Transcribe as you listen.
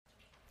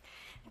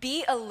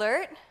Be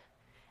alert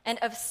and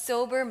of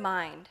sober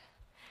mind.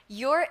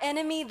 Your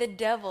enemy, the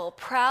devil,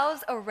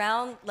 prowls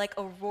around like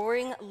a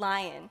roaring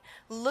lion,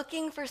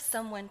 looking for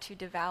someone to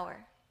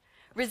devour.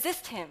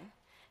 Resist him,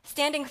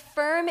 standing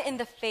firm in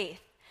the faith,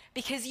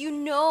 because you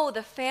know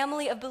the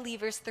family of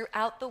believers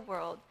throughout the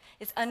world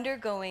is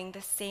undergoing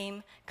the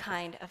same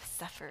kind of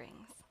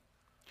sufferings.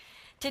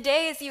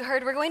 Today, as you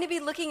heard, we're going to be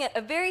looking at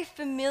a very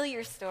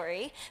familiar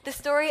story, the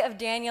story of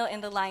Daniel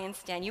in the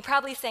lion's den. You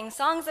probably sang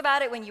songs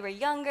about it when you were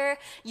younger.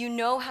 You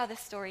know how the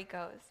story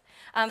goes.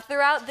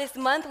 Throughout this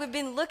month, we've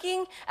been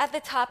looking at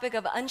the topic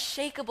of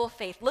unshakable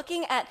faith,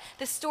 looking at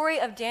the story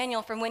of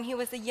Daniel from when he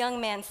was a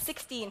young man,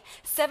 16,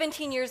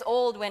 17 years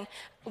old,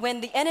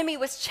 when the enemy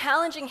was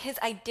challenging his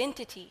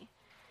identity.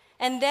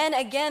 And then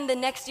again, the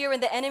next year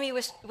when the enemy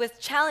was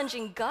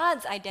challenging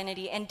God's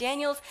identity and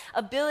Daniel's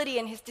ability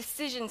and his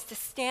decisions to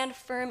stand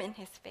firm in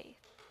his faith.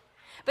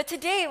 But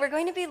today, we're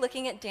going to be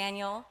looking at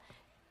Daniel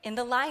in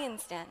the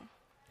lion's den.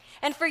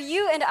 And for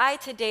you and I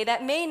today,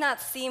 that may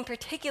not seem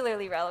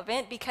particularly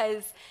relevant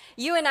because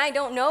you and I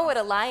don't know what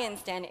a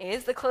lion's den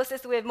is. The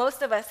closest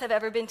most of us have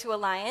ever been to a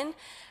lion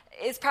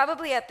is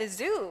probably at the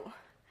zoo.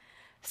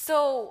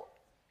 So,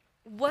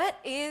 what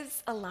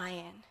is a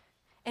lion?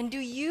 And do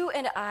you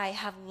and I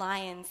have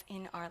lions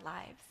in our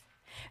lives?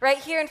 Right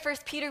here in 1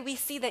 Peter, we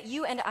see that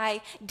you and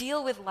I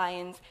deal with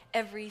lions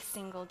every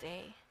single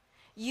day.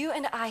 You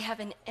and I have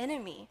an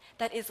enemy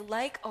that is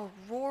like a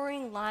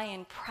roaring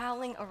lion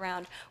prowling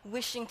around,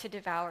 wishing to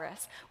devour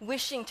us,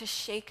 wishing to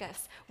shake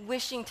us,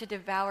 wishing to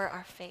devour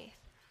our faith.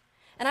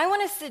 And I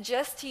want to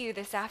suggest to you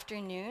this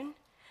afternoon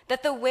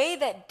that the way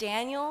that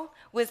Daniel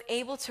was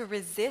able to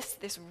resist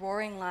this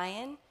roaring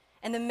lion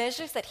and the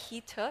measures that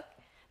he took,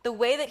 the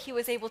way that he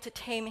was able to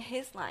tame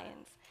his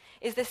lions,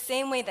 is the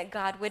same way that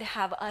God would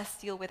have us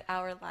deal with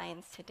our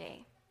lions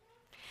today.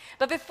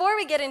 But before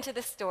we get into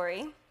the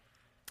story,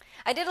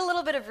 I did a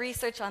little bit of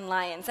research on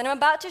lions, and I'm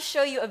about to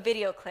show you a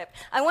video clip.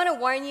 I want to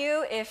warn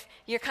you, if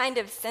you're kind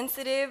of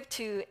sensitive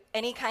to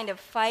any kind of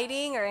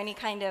fighting or any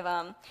kind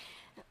of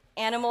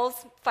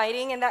animals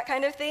fighting and that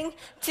kind of thing,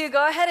 to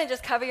go ahead and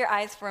just cover your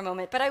eyes for a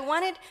moment. But I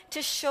wanted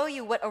to show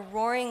you what a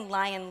roaring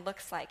lion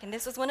looks like, and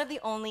this was one of the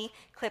only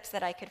clips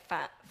that I could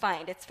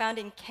find. It's found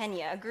in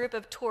Kenya, a group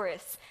of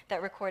tourists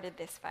that recorded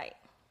this fight.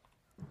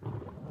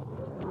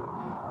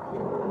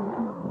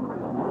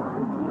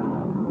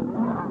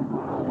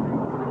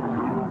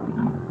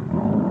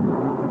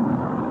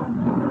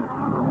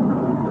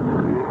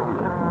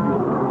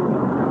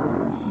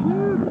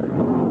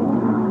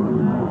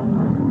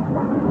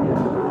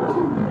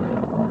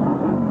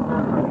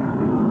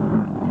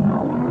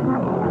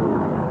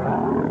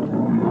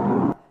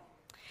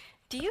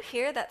 Do you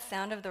hear that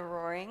sound of the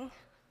roaring?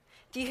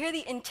 Do you hear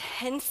the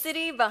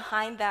intensity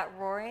behind that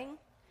roaring?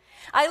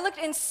 I looked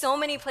in so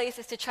many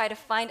places to try to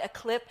find a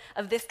clip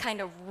of this kind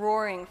of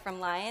roaring from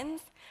lions,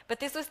 but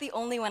this was the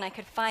only one I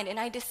could find, and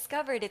I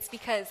discovered it's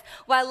because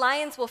while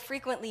lions will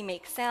frequently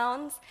make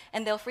sounds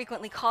and they'll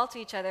frequently call to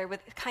each other with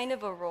kind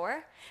of a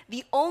roar,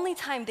 the only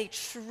time they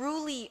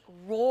truly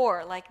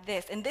roar like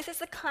this, and this is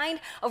the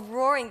kind of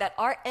roaring that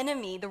our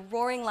enemy, the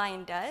roaring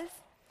lion, does,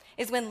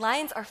 is when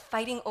lions are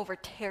fighting over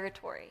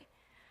territory.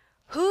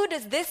 Who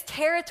does this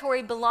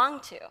territory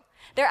belong to?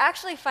 They're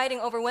actually fighting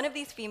over one of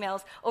these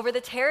females, over the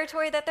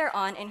territory that they're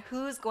on, and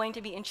who's going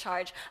to be in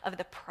charge of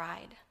the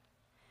pride.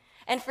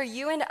 And for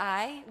you and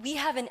I, we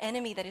have an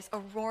enemy that is a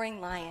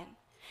roaring lion.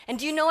 And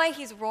do you know why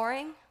he's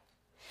roaring?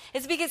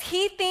 It's because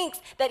he thinks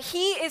that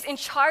he is in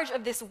charge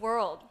of this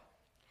world.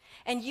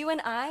 And you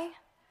and I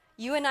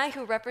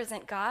who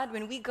represent God,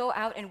 when we go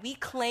out and we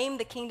claim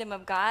the kingdom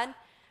of God,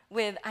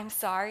 with I'm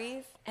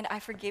sorry's and I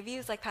forgive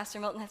you's, like Pastor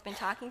Milton has been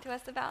talking to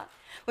us about.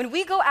 When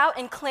we go out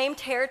and claim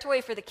territory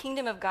for the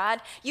kingdom of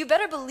God, you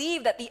better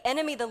believe that the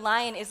enemy, the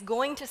lion, is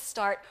going to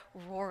start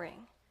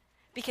roaring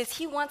because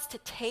he wants to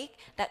take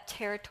that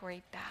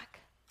territory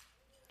back.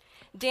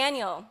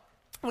 Daniel,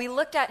 we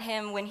looked at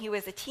him when he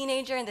was a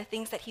teenager and the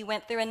things that he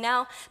went through, and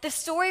now the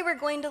story we're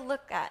going to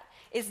look at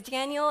is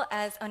Daniel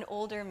as an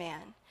older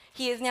man.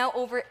 He is now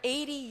over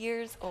 80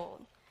 years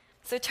old.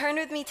 So turn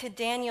with me to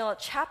Daniel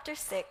chapter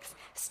 6,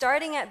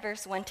 starting at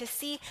verse 1, to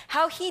see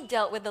how he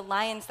dealt with the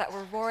lions that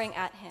were roaring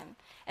at him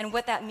and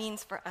what that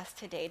means for us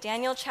today.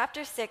 Daniel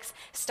chapter 6,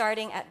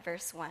 starting at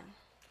verse 1.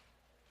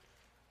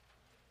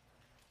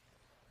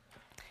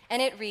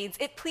 And it reads,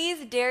 "It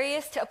pleased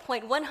Darius to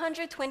appoint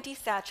 120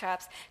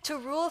 satraps to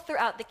rule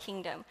throughout the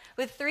kingdom,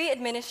 with 3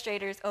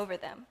 administrators over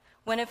them,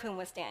 one of whom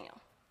was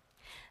Daniel."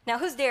 Now,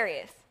 who's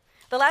Darius?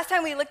 The last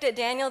time we looked at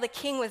Daniel, the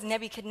king was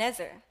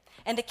Nebuchadnezzar,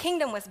 and the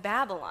kingdom was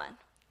Babylon.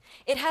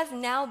 It has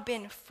now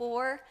been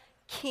 4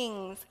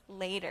 kings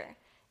later,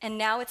 and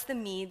now it's the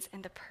Medes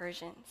and the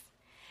Persians.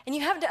 And you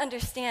have to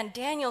understand,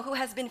 Daniel, who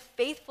has been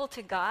faithful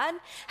to God,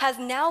 has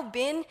now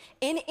been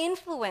in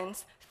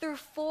influence through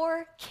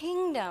 4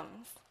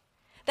 kingdoms.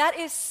 That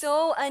is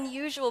so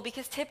unusual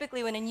because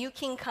typically when a new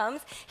king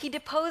comes, he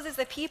deposes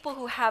the people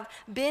who have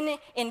been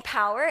in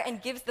power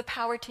and gives the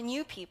power to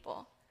new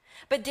people.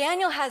 But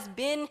Daniel has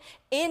been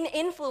in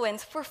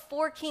influence for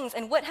 4 kings,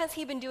 and what has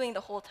he been doing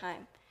the whole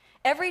time?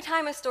 Every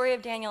time a story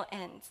of Daniel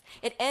ends,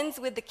 it ends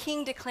with the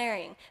king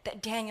declaring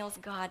that Daniel's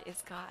God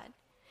is God.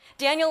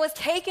 Daniel was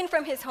taken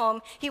from his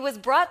home, he was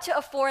brought to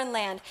a foreign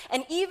land,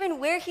 and even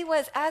where he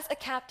was as a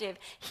captive,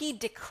 he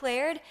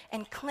declared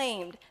and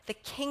claimed the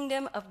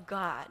kingdom of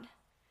God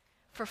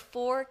for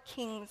 4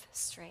 kings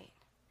straight.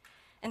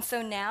 And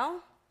so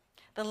now,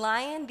 the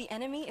lion, the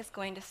enemy, is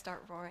going to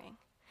start roaring.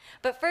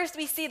 But first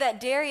we see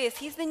that Darius,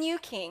 he's the new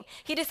king.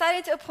 He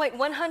decided to appoint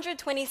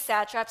 120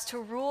 satraps to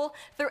rule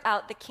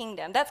throughout the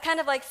kingdom. That's kind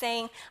of like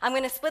saying, I'm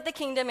going to split the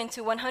kingdom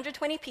into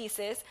 120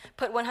 pieces,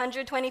 put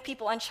 120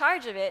 people in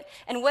charge of it,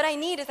 and what I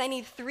need is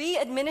 3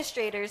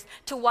 administrators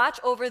to watch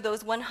over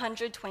those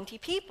 120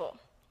 people.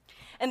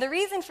 And the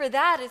reason for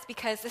that is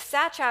because the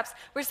satraps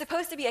were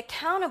supposed to be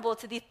accountable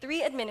to the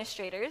 3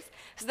 administrators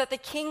so that the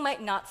king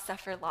might not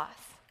suffer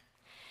loss.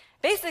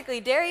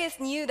 Basically, Darius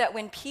knew that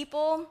when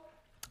people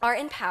are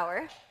in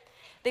power,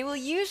 they will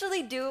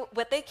usually do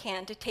what they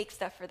can to take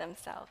stuff for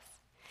themselves.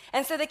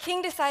 And so the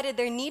king decided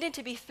there needed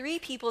to be 3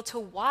 people to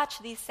watch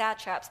these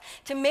satraps,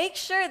 to make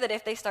sure that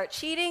if they start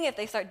cheating, if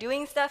they start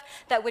doing stuff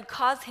that would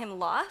cause him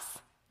loss,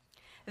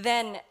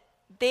 then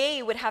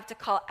they would have to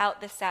call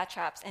out the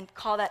satraps and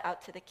call that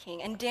out to the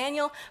king. And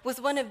Daniel was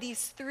one of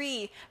these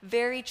 3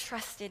 very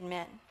trusted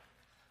men.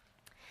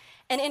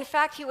 And in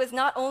fact, he was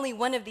not only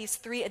one of these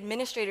 3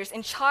 administrators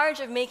in charge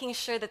of making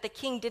sure that the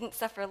king didn't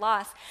suffer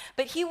loss,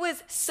 but he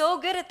was so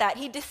good at that.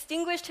 He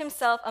distinguished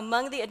himself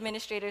among the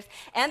administrators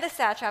and the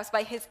satraps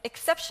by his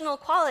exceptional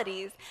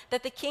qualities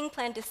that the king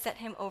planned to set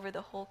him over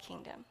the whole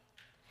kingdom.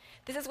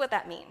 This is what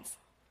that means.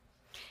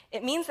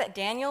 It means that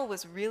Daniel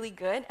was really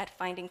good at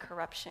finding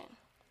corruption.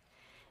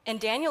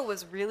 And Daniel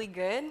was really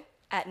good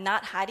at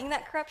not hiding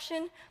that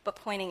corruption, but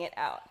pointing it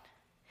out.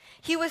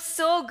 He was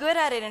so good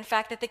at it, in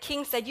fact, that the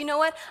king said, you know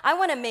what? I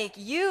want to make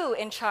you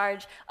in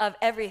charge of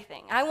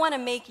everything. I want to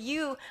make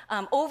you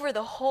over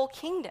the whole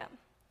kingdom.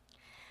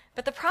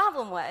 But the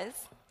problem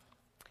was,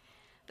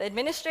 the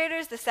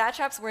administrators, the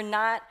satraps, were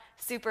not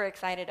super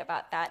excited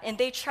about that. And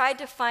they tried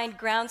to find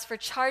grounds for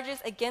charges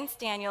against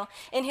Daniel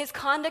in his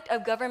conduct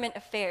of government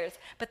affairs,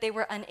 but they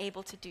were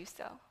unable to do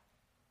so.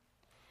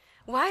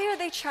 Why are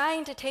they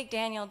trying to take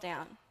Daniel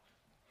down?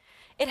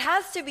 It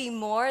has to be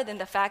more than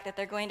the fact that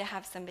they're going to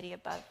have somebody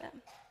above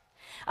them.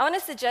 I want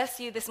to suggest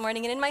to you this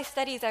morning, and in my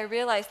studies, I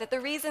realized that the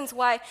reasons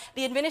why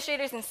the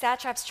administrators and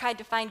satraps tried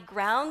to find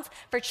grounds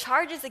for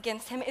charges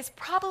against him is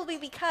probably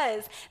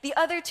because the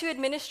other 2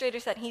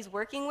 administrators that he's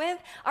working with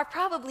are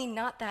probably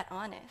not that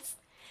honest.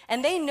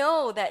 And they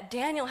know that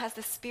Daniel has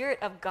the Spirit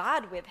of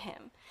God with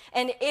him.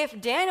 And if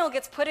Daniel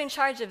gets put in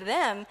charge of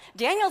them,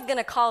 Daniel's going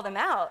to call them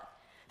out.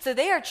 So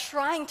they are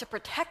trying to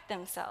protect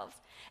themselves.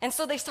 And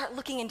so they start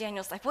looking in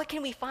Daniel's life. What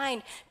can we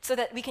find so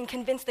that we can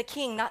convince the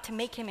king not to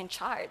make him in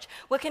charge?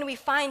 What can we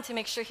find to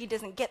make sure he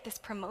doesn't get this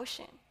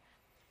promotion?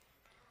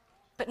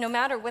 But no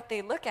matter what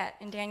they look at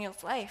in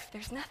Daniel's life,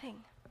 there's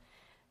nothing.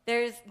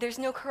 There's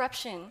no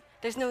corruption.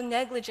 There's no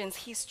negligence.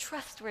 He's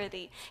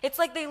trustworthy. It's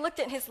like they looked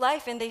at his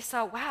life and they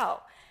saw,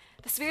 wow,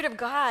 the Spirit of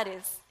God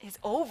is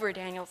over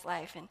Daniel's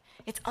life, and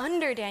it's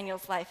under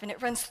Daniel's life, and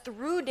it runs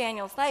through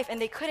Daniel's life,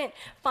 and they couldn't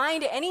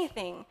find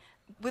anything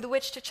with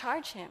which to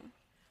charge him.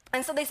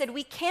 And so they said,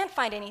 we can't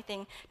find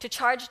anything to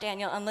charge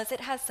Daniel unless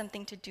it has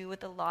something to do with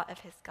the law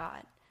of his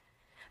God.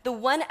 The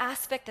one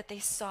aspect that they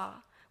saw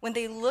when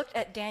they looked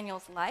at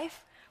Daniel's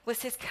life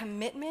was his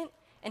commitment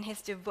and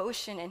his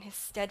devotion and his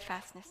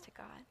steadfastness to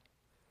God.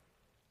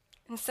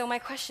 And so my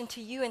question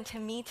to you and to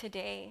me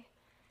today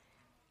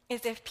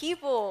is, if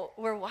people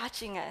were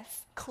watching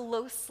us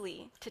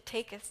closely to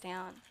take us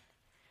down,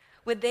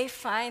 would they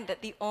find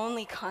that the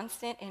only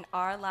constant in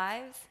our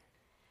lives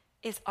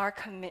is our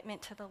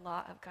commitment to the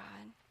law of God?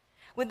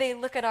 Would they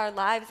look at our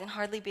lives and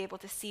hardly be able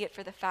to see it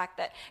for the fact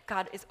that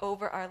God is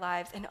over our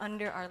lives and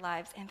under our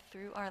lives and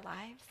through our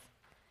lives?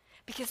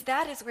 Because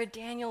that is where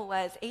Daniel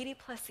was 80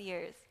 plus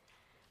years.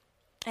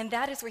 And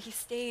that is where he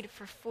stayed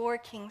for 4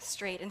 kings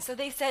straight. And so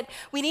they said,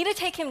 we need to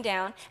take him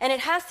down, and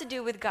it has to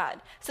do with God.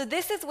 So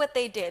this is what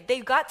they did. They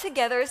got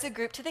together as a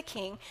group to the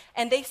king,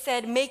 and they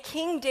said, may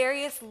King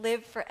Darius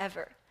live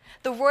forever.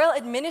 The royal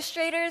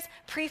administrators,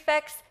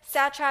 prefects,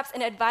 satraps,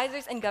 and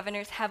advisors and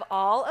governors have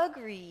all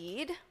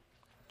agreed.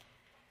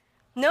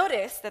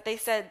 Notice that they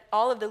said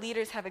all of the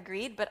leaders have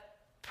agreed, but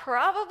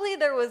probably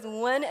there was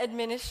one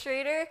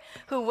administrator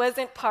who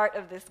wasn't part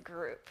of this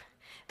group.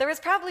 There was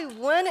probably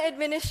one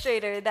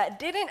administrator that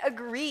didn't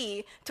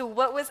agree to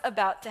what was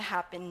about to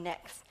happen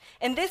next.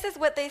 And this is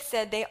what they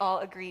said they all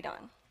agreed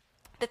on: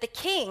 that the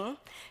king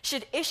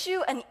should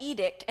issue an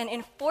edict and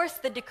enforce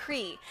the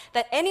decree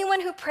that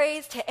anyone who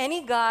prays to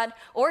any god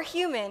or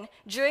human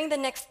during the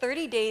next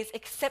 30 days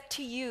except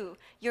to you,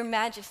 your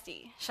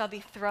majesty, shall be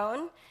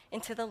thrown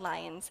into the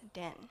lion's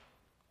den.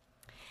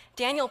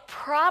 Daniel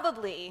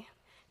probably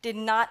did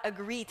not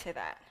agree to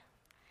that.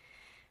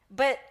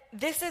 But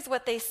this is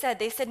what they said.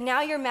 They said,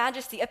 "Now, your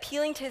majesty,"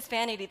 appealing to his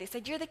vanity. They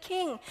said, "You're the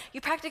king.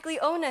 You practically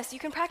own us. You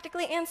can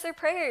practically answer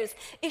prayers.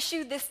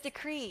 Issue this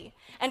decree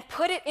and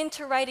put it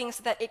into writing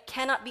so that it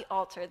cannot be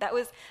altered." That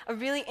was a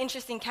really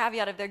interesting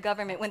caveat of their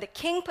government. When the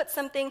king puts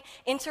something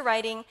into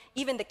writing,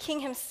 even the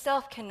king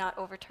himself cannot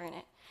overturn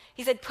it.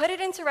 He said, "Put it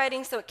into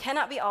writing so it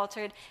cannot be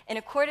altered in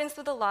accordance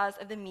with the laws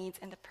of the Medes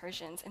and the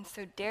Persians." And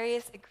so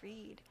Darius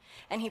agreed,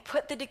 and he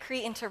put the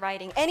decree into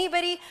writing.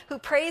 Anybody who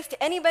prays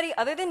to anybody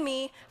other than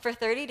me for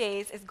 30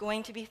 days is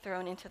going to be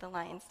thrown into the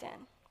lion's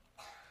den.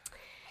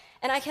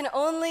 And I can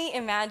only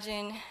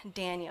imagine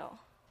Daniel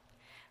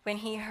when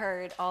he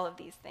heard all of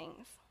these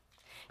things.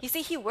 You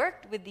see, he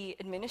worked with the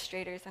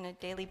administrators on a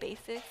daily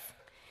basis.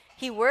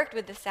 He worked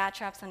with the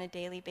satraps on a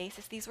daily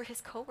basis. These were his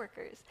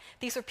coworkers.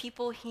 These were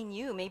people he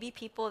knew, maybe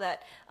people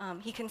that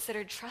he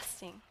considered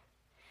trusting.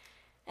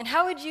 And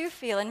how would you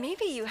feel, and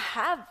maybe you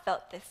have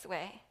felt this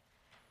way,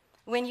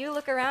 when you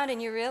look around and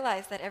you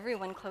realize that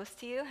everyone close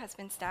to you has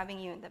been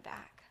stabbing you in the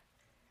back,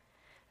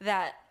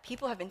 that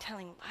people have been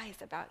telling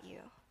lies about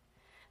you,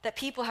 that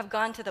people have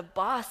gone to the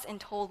boss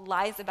and told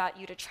lies about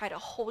you to try to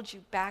hold you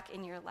back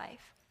in your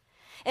life?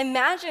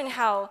 Imagine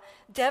how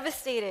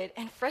devastated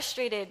and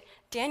frustrated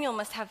Daniel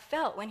must have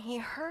felt when he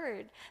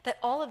heard that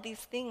all of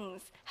these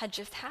things had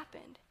just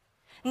happened.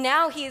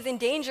 Now he is in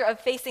danger of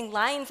facing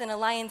lions in a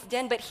lion's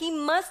den, but he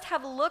must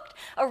have looked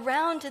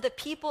around to the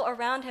people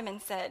around him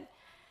and said,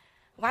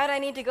 "Why do I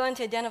need to go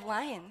into a den of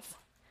lions?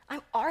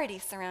 I'm already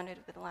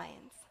surrounded with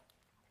lions."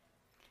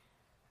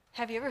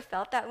 Have you ever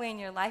felt that way in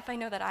your life? I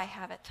know that I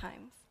have at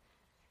times.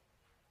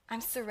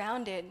 I'm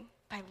surrounded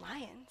by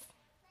lions.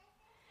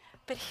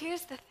 But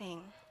here's the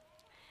thing.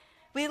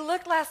 We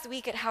looked last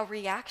week at how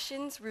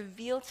reactions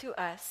reveal to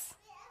us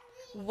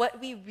what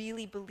we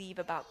really believe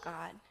about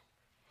God.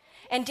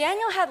 And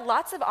Daniel had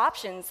lots of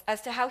options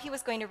as to how he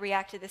was going to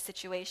react to this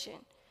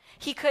situation.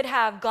 He could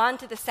have gone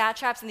to the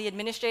satraps and the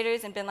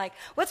administrators and been like,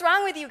 "What's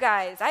wrong with you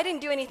guys? I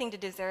didn't do anything to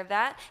deserve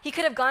that." He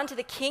could have gone to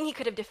the king. He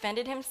could have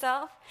defended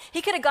himself.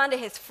 He could have gone to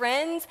his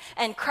friends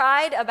and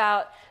cried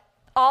about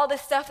all the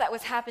stuff that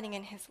was happening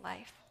in his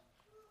life.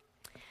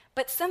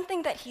 But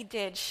something that he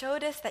did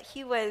showed us that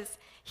he was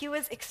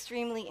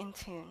extremely in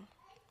tune.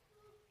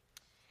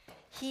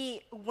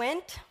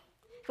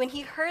 When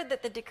he heard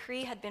that the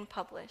decree had been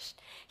published,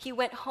 he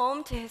went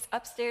home to his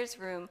upstairs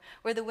room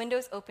where the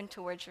windows opened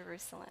toward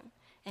Jerusalem,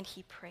 and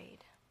he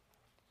prayed.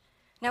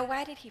 Now,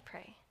 why did he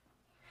pray?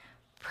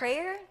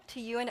 Prayer to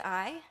you and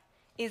I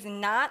is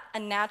not a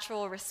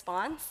natural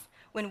response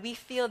when we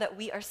feel that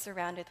we are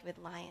surrounded with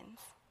lions.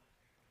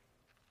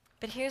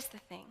 But here's the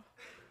thing.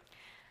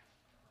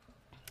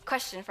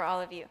 Question for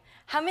all of you.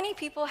 How many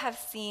people have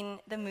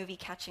seen the movie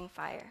Catching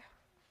Fire?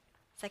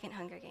 Second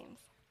Hunger Games.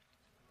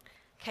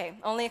 Okay,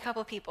 only a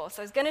couple people.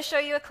 So I was going to show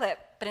you a clip,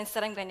 but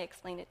instead I'm going to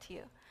explain it to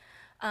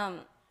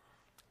you.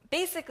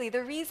 Basically,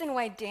 the reason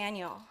why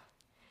Daniel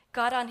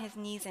got on his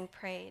knees and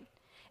prayed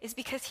is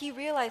because he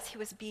realized he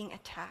was being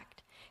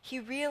attacked. He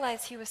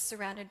realized he was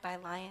surrounded by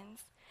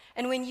lions.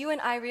 And when you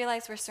and I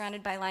realize we're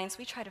surrounded by lions,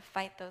 we try to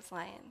fight those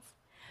lions.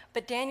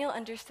 But Daniel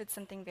understood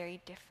something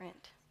very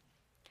different.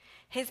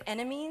 His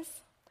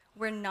enemies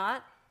were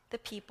not the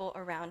people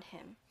around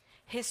him.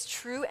 His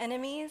true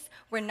enemies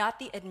were not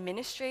the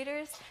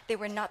administrators, they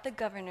were not the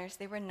governors,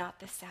 they were not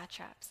the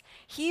satraps.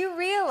 He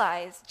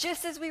realized,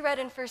 just as we read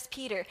in 1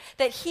 Peter,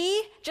 that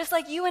he, just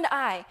like you and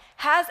I,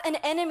 has an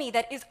enemy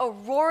that is a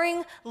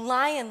roaring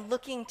lion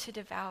looking to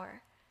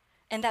devour,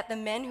 and that the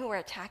men who were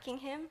attacking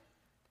him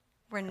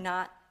were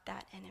not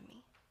that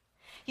enemy.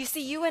 You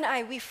see, you and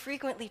I, we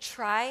frequently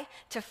try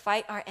to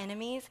fight our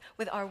enemies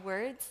with our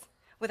words,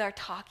 with our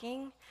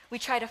talking. We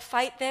try to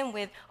fight them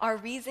with our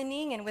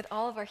reasoning and with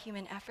all of our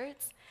human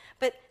efforts.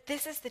 But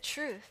this is the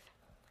truth.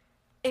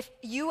 If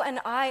you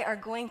and I are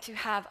going to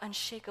have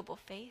unshakable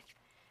faith,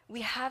 we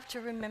have to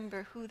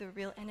remember who the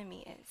real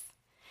enemy is.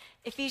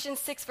 Ephesians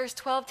 6 verse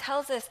 12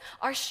 tells us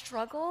our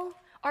struggle,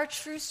 our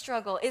true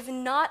struggle, is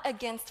not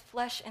against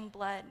flesh and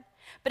blood,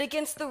 but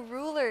against the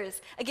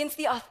rulers, against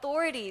the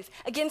authorities,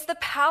 against the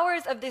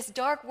powers of this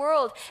dark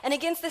world, and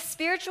against the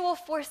spiritual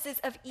forces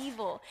of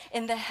evil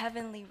in the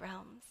heavenly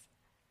realms.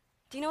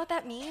 Do you know what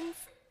that means?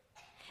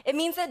 It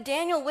means that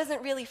Daniel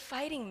wasn't really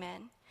fighting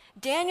men.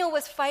 Daniel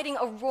was fighting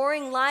a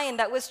roaring lion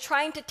that was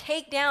trying to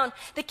take down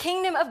the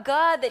kingdom of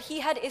God that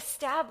he had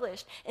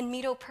established in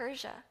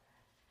Medo-Persia.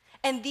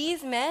 And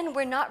these men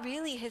were not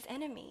really his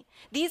enemy.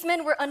 These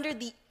men were under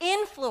the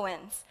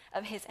influence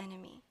of his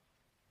enemy.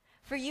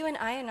 For you and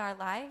I in our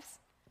lives,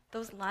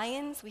 those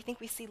lions, we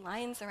think we see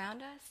lions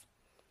around us,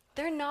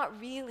 they're not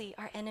really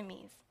our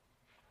enemies.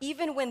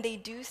 Even when they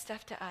do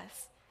stuff to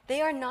us,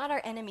 they are not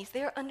our enemies.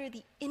 They are under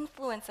the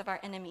influence of our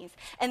enemies.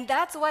 And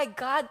that's why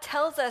God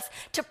tells us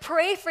to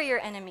pray for your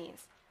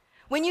enemies.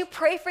 When you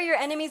pray for your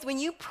enemies, when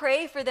you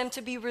pray for them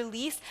to be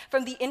released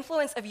from the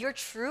influence of your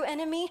true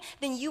enemy,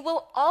 then you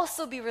will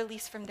also be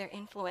released from their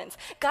influence.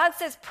 God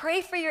says, pray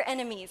for your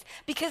enemies,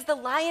 because the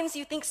lions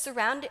you think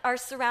are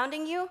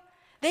surrounding you,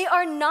 they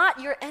are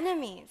not your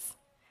enemies.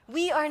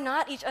 We are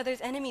not each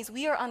other's enemies.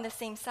 We are on the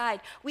same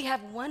side. We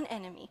have one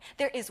enemy.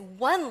 There is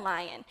one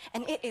lion,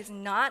 and it is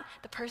not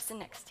the person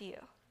next to you.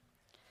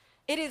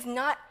 It is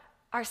not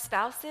our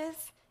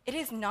spouses. It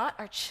is not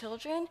our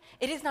children.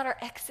 It is not our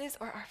exes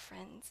or our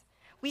friends.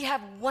 We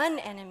have one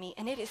enemy,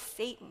 and it is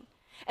Satan.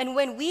 And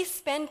when we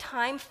spend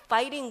time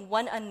fighting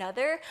one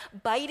another,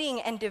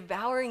 biting and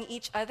devouring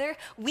each other,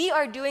 we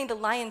are doing the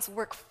lion's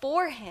work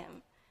for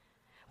him.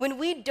 When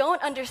we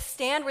don't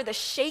understand where the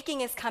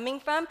shaking is coming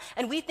from,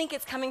 and we think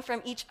it's coming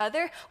from each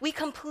other, we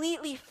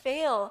completely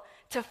fail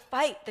to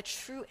fight the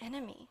true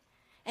enemy.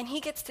 And he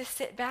gets to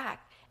sit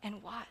back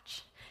and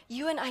watch.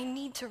 You and I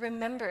need to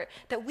remember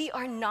that we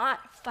are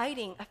not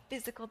fighting a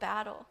physical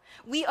battle.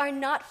 We are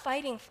not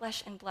fighting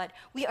flesh and blood.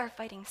 We are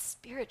fighting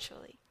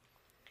spiritually.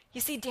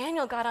 You see,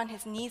 Daniel got on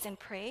his knees and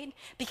prayed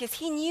because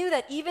he knew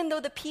that even though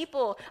the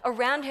people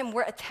around him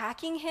were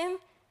attacking him,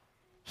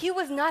 he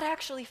was not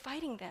actually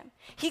fighting them.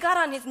 He got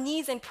on his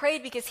knees and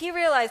prayed because he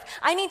realized,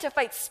 I need to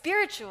fight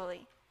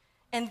spiritually.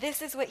 And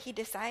this is what he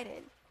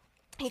decided.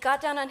 He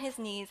got down on his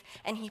knees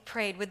and he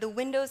prayed with the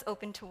windows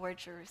open toward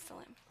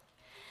Jerusalem.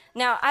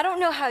 Now, I don't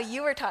know how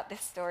you were taught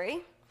this story,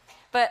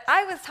 but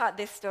I was taught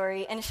this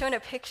story and shown a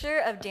picture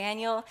of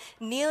Daniel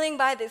kneeling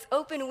by this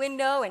open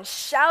window and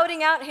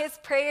shouting out his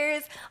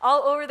prayers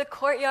all over the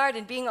courtyard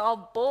and being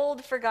all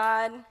bold for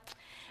God.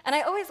 And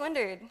I always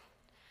wondered,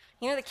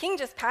 the king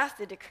just passed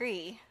a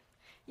decree.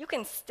 You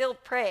can still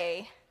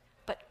pray,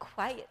 but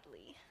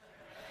quietly,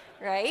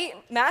 right?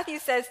 Matthew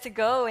says to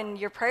go in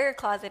your prayer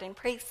closet and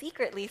pray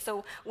secretly,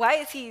 so why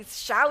is he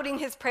shouting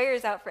his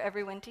prayers out for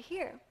everyone to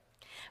hear?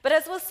 But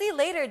as we'll see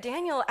later,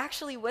 Daniel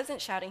actually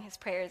wasn't shouting his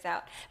prayers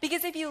out.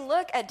 Because if you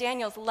look at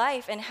Daniel's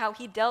life and how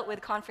he dealt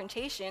with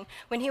confrontation,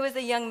 when he was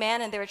a young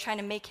man and they were trying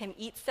to make him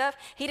eat stuff,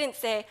 he didn't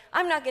say,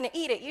 I'm not going to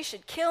eat it, you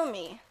should kill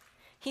me.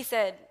 He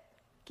said,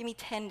 give me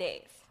 10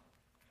 days.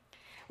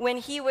 When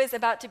he was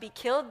about to be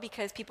killed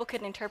because people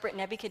couldn't interpret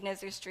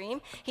Nebuchadnezzar's dream,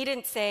 he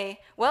didn't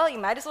say, well, you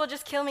might as well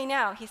just kill me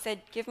now. He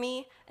said, give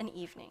me an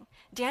evening.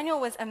 Daniel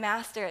was a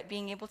master at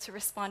being able to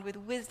respond with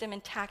wisdom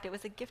and tact. It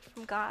was a gift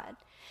from God.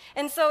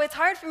 And so it's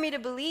hard for me to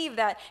believe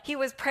that he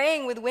was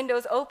praying with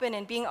windows open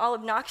and being all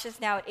obnoxious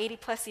now at 80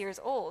 plus years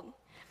old.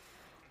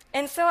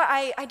 And so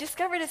I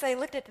discovered as I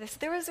looked at this,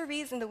 there was a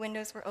reason the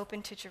windows were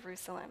open to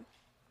Jerusalem.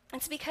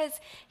 It's because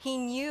he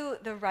knew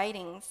the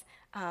writings,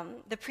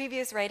 the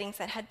previous writings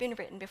that had been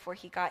written before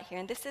he got here.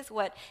 And this is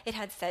what it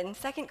had said in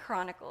 2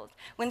 Chronicles.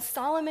 When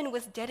Solomon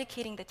was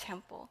dedicating the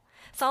temple,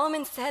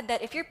 Solomon said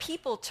that if your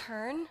people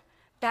turn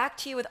back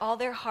to you with all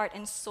their heart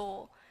and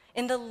soul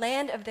in the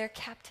land of their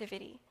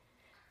captivity,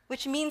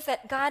 which means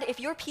that, God,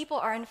 if your people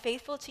are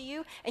unfaithful to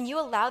you and you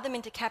allow them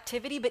into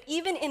captivity, but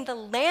even in the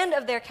land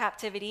of their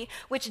captivity,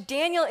 which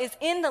Daniel is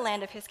in the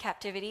land of his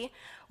captivity,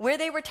 where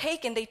they were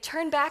taken, they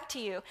turn back to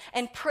you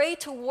and pray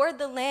toward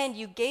the land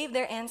you gave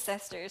their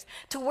ancestors,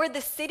 toward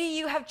the city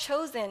you have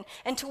chosen,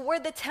 and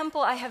toward the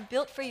temple I have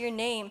built for your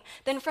name,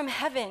 then from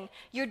heaven,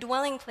 your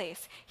dwelling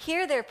place,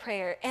 hear their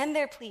prayer and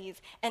their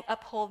pleas and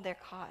uphold their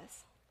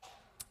cause.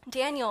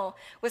 Daniel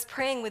was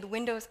praying with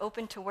windows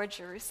open toward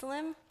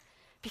Jerusalem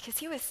because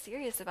he was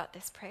serious about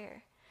this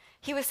prayer.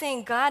 He was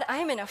saying, God, I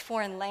am in a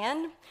foreign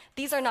land.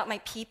 These are not my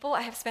people.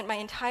 I have spent my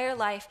entire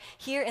life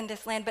here in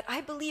this land, but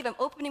I believe I'm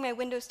opening my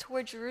windows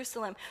toward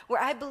Jerusalem,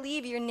 where I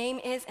believe your name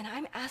is, and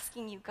I'm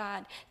asking you,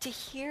 God, to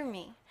hear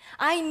me.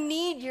 I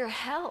need your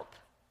help.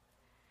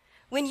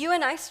 When you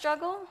and I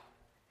struggle,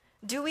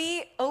 do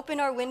we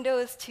open our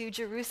windows to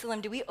Jerusalem?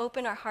 Do we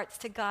open our hearts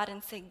to God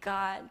and say,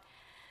 God,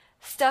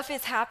 stuff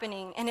is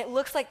happening, and it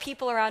looks like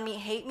people around me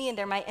hate me, and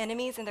they're my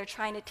enemies, and they're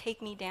trying to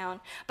take me down.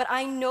 But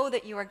I know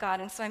that you are God,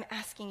 and so I'm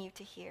asking you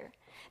to hear.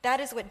 That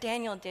is what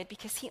Daniel did,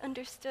 because he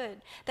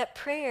understood that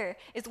prayer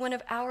is one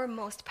of our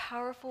most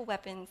powerful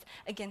weapons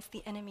against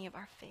the enemy of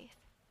our faith.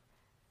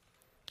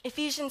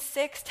 Ephesians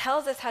 6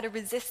 tells us how to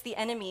resist the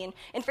enemy. And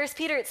in 1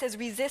 Peter, it says,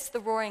 resist the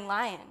roaring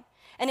lion.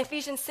 And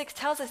Ephesians 6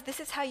 tells us this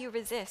is how you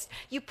resist.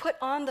 You put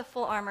on the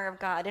full armor of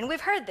God. And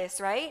we've heard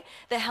this, right?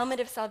 The helmet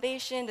of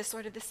salvation, the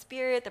sword of the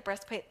Spirit, the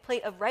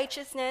breastplate of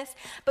righteousness.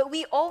 But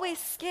we always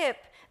skip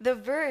the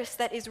verse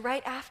that is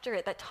right after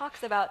it that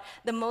talks about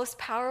the most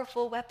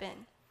powerful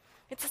weapon.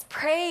 It says,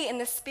 pray in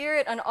the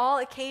Spirit on all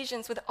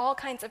occasions with all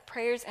kinds of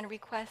prayers and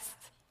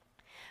requests.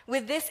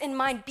 With this in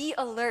mind, be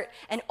alert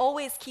and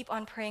always keep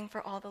on praying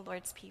for all the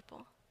Lord's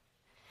people.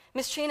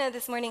 Miss Trina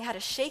this morning had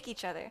to shake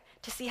each other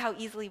to see how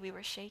easily we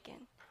were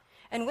shaken.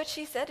 And what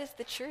she said is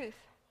the truth.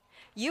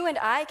 You and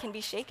I can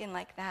be shaken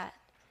like that,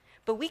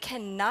 but we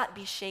cannot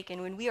be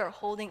shaken when we are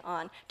holding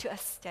on to a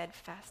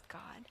steadfast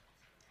God.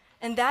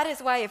 And that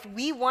is why if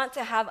we want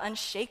to have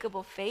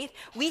unshakable faith,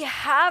 we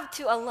have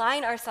to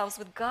align ourselves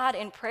with God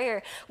in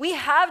prayer. We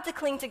have to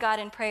cling to God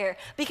in prayer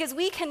because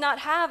we cannot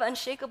have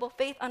unshakable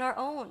faith on our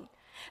own.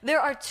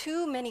 There are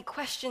too many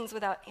questions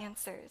without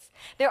answers.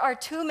 There are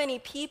too many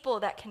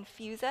people that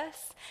confuse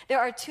us. There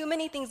are too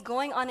many things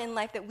going on in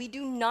life that we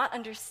do not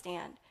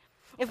understand.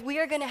 If we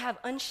are going to have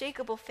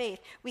unshakable faith,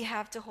 we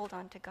have to hold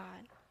on to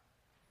God.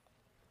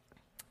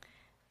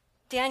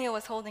 Daniel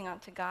was holding on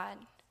to God,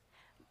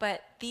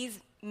 But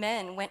these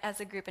men went as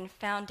a group and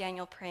found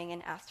Daniel praying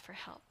and asked for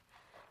help.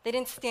 They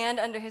didn't stand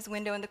under his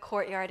window in the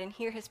courtyard and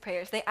hear his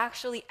prayers. They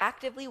actually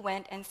actively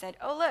went and said,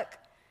 "Oh, look,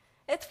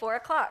 it's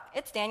 4:00.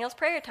 It's Daniel's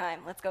prayer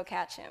time. Let's go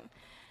catch him."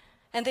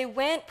 And they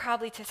went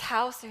probably to his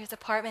house or his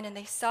apartment, and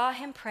they saw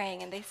him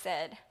praying, and they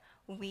said,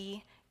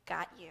 "We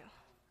got you.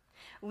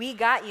 We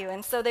got you."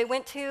 And so they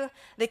went to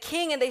the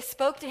king, and they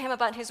spoke to him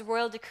about his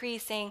royal decree,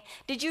 saying,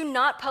 "Did you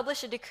not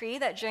publish a decree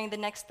that during the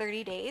next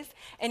 30 days,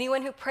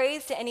 anyone who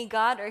prays to any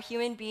god or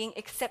human being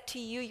except to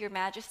you, your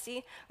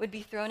majesty, would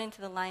be thrown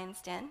into the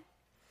lion's den?"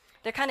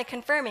 They're kind of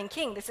confirming,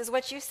 "King, this is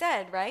what you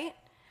said, right?"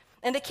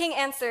 And the king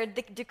answered,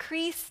 "The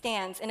decree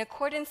stands in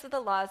accordance with the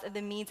laws of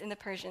the Medes and the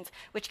Persians,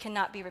 which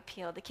cannot be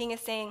repealed." The king is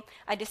saying,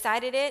 "I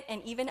decided it,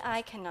 and even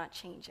I cannot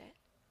change it."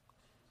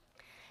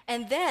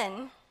 And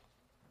then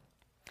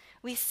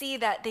we see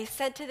that they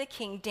said to the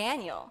king,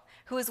 Daniel,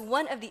 who is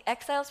one of the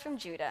exiles from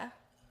Judah,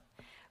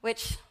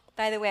 which,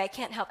 by the way, I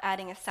can't help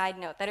adding a side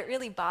note that it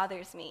really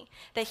bothers me,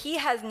 that he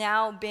has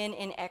now been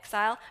in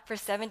exile for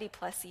 70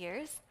 plus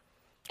years.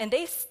 And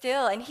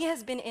he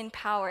has been in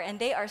power, and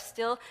they are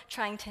still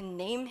trying to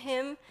name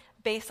him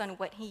based on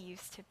what he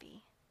used to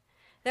be.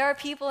 There are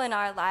people in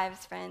our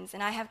lives, friends,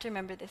 and I have to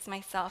remember this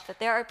myself, that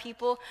there are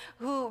people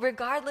who,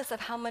 regardless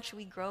of how much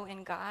we grow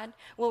in God,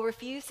 will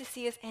refuse to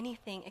see us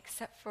anything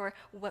except for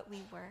what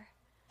we were.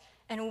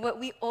 And what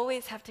we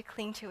always have to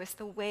cling to is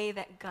the way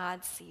that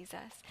God sees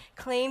us.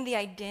 Claim the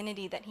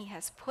identity that he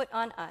has put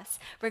on us,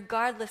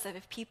 regardless of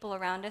if people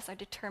around us are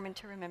determined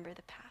to remember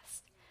the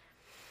past.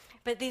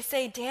 But they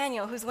say,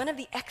 Daniel, who's one of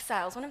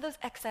those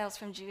exiles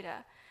from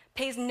Judah,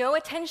 pays no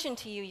attention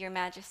to you, your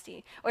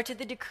majesty, or to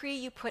the decree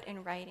you put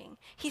in writing.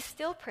 He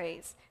still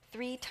prays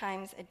 3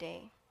 times a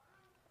day.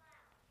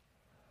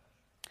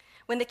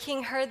 When the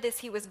king heard this,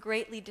 he was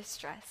greatly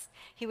distressed.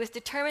 He was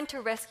determined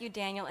to rescue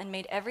Daniel and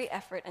made every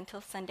effort until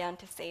sundown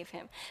to save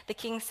him. The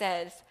king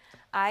says,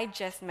 "I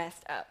just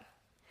messed up,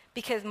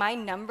 because my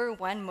number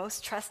 1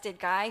 most trusted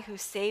guy who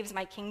saves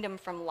my kingdom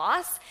from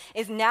loss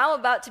is now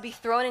about to be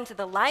thrown into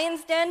the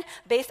lion's den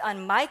based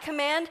on my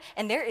command,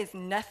 and there is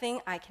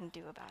nothing I can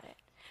do about it."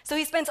 So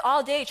he spends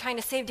all day trying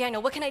to save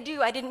Daniel. "What can I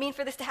do? I didn't mean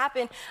for this to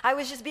happen. I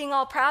was just being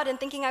all proud and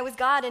thinking I was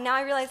God, and now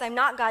I realize I'm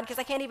not God because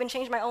I can't even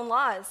change my own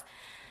laws."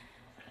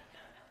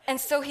 And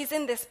so he's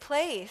in this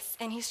place,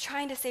 and he's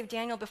trying to save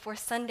Daniel before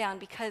sundown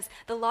because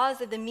the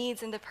laws of the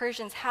Medes and the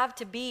Persians have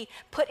to be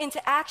put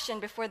into action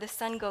before the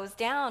sun goes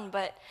down.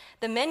 But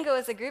the men go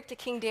as a group to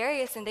King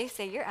Darius, and they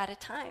say, "You're out of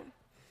time.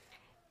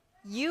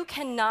 You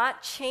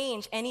cannot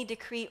change any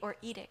decree or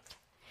edict."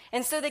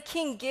 And so the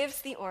king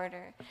gives the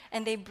order,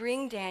 and they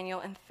bring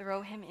Daniel and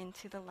throw him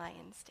into the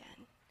lion's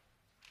den.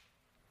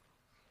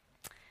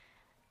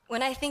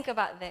 When I think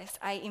about this,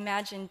 I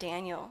imagine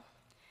Daniel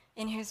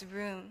in his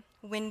room,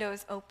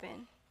 windows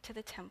open to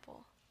the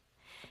temple.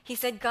 He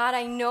said, "God,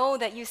 I know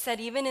that you said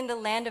even in the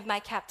land of my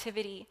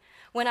captivity,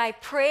 when I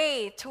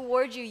pray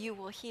toward you, you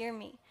will hear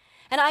me.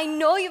 And I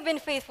know you've been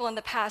faithful in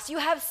the past. You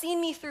have seen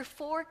me through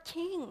 4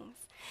 kings.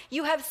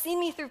 You have seen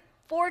me through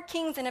 4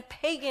 kings in a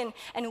pagan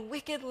and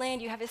wicked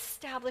land. You have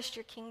established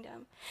your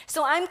kingdom.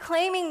 So I'm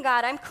claiming,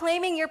 God, I'm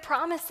claiming your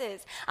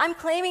promises. I'm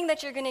claiming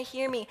that you're going to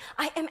hear me.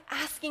 I am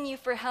asking you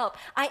for help.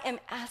 I am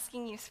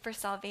asking you for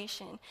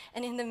salvation."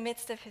 And in the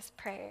midst of his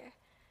prayer,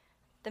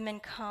 the men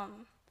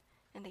come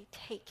and they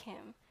take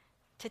him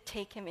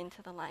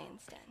into the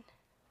lion's den.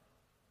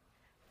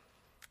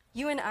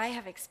 You and I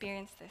have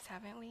experienced this,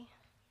 haven't we?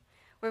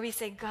 Where we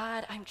say,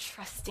 "God, I'm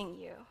trusting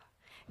you.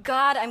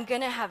 God, I'm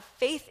going to have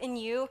faith in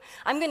you.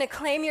 I'm going to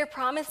claim your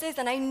promises,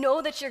 and I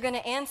know that you're going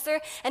to answer."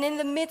 And in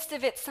the midst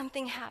of it,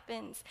 something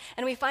happens,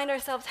 and we find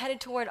ourselves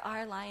headed toward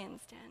our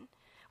lion's den,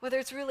 whether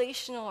it's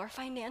relational or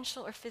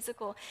financial or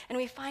physical, and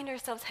we find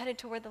ourselves headed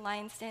toward the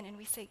lion's den, and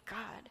we say,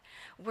 "God,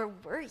 where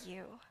were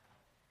you?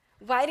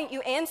 Why didn't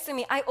you answer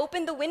me? I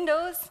opened the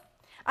windows.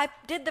 I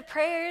did the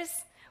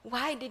prayers.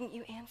 Why didn't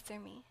you answer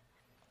me?"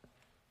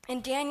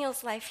 And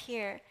Daniel's life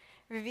here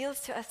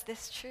reveals to us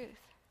this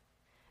truth,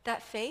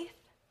 that faith,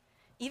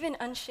 even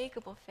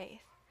unshakable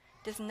faith,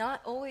 does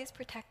not always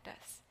protect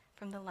us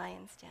from the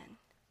lion's den.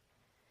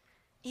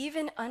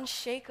 Even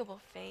unshakable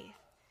faith,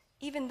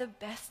 even the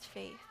best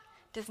faith,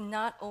 does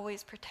not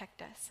always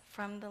protect us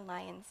from the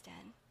lion's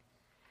den.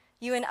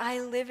 You and I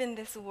live in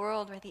this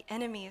world where the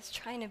enemy is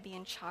trying to be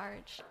in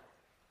charge.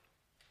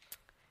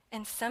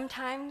 And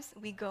sometimes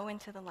we go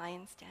into the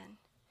lion's den.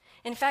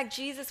 In fact,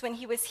 Jesus, when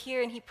he was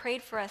here and he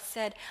prayed for us,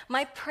 said,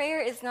 "My prayer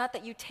is not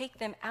that you take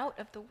them out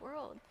of the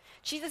world."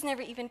 Jesus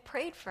never even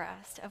prayed for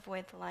us to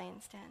avoid the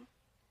lion's den.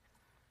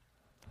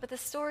 But the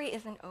story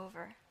isn't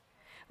over.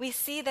 We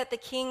see that the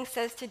king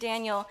says to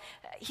Daniel,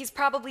 he's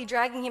probably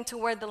dragging him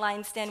toward the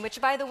lion's den, which,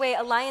 by the way,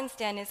 a lion's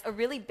den is a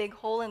really big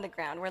hole in the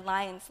ground where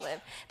lions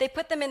live. They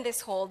put them in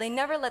this hole. They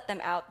never let them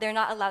out. They're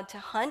not allowed to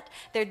hunt.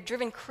 They're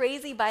driven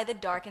crazy by the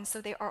dark, and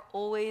so they are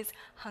always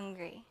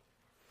hungry.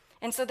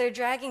 And so they're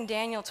dragging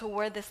Daniel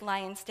toward this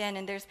lion's den,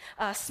 and there's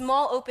a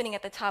small opening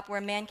at the top where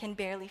a man can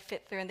barely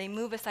fit through, and they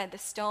move aside the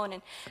stone,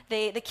 and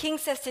the king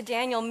says to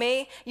Daniel,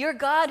 "May your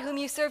God, whom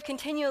you serve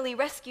continually,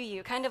 rescue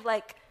you," kind of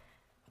like,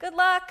 "Good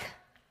luck."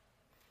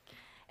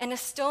 And a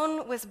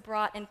stone was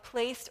brought and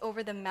placed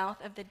over the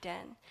mouth of the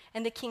den,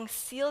 and the king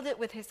sealed it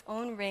with his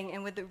own ring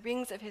and with the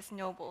rings of his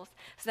nobles,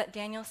 so that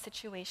Daniel's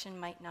situation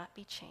might not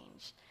be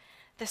changed.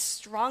 The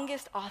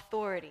strongest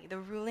authority, the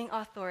ruling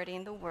authority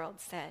in the world,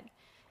 said,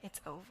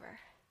 "It's over."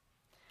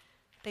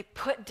 They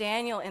put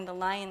Daniel in the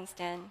lion's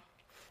den.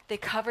 They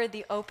covered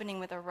the opening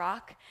with a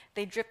rock.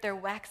 They dripped their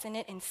wax in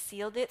it and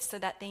sealed it so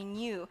that they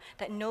knew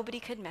that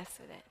nobody could mess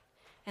with it.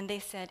 And they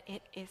said,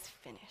 "It is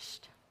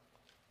finished."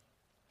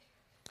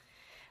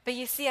 But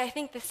you see, I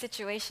think this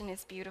situation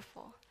is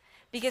beautiful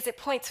because it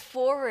points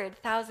forward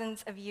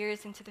thousands of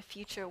years into the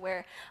future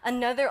where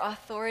another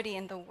authority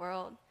in the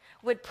world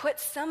would put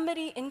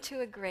somebody into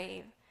a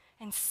grave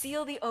and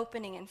seal the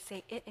opening and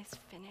say, "It is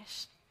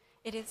finished.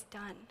 It is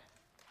done."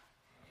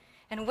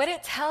 And what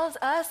it tells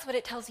us, what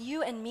it tells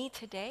you and me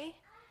today,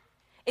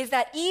 is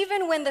that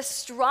even when the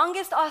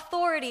strongest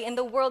authority in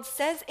the world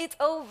says it's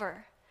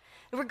over,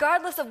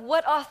 regardless of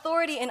what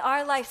authority in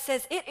our life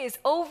says it is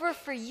over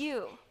for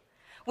you,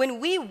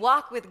 when we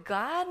walk with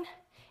God,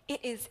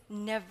 it is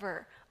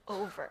never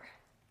over.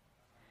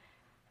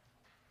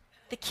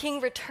 The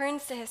king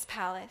returns to his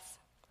palace.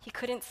 He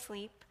couldn't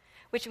sleep,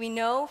 which we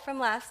know from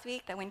last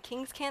week that when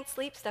kings can't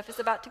sleep, stuff is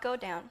about to go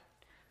down.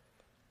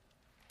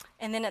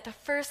 And then at the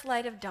first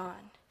light of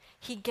dawn,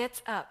 he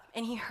gets up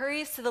and he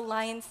hurries to the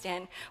lion's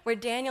den where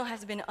Daniel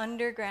has been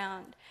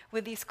underground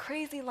with these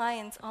crazy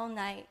lions all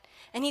night.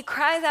 And he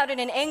cries out in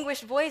an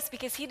anguished voice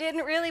because he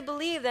didn't really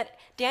believe that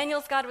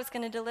Daniel's God was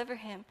going to deliver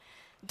him.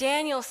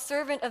 "Daniel,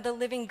 servant of the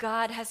living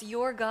God, has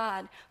your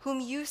God,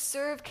 whom you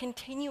serve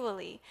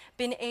continually,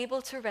 been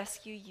able to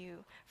rescue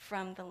you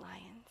from the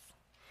lions?"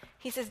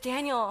 He says,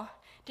 "Daniel,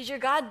 did your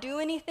God do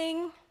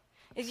anything?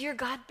 Is your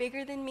God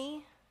bigger than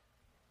me?"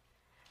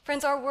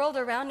 Friends, our world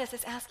around us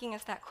is asking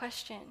us that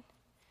question.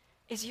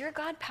 Is your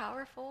God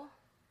powerful?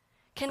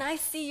 Can I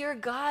see your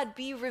God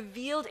be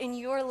revealed in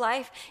your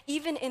life,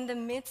 even in the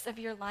midst of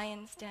your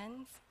lion's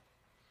dens?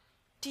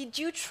 Did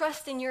you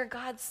trust in your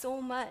God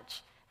so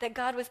much that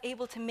God was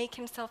able to make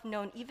himself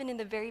known even in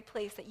the very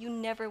place that you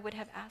never would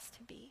have asked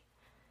to be?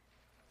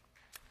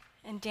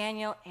 And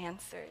Daniel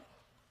answered,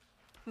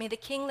 "May the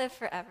king live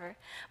forever.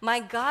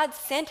 My God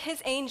sent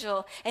his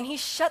angel, and he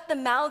shut the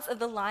mouths of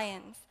the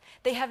lions.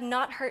 They have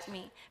not hurt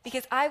me,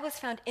 because I was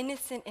found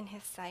innocent in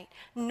his sight,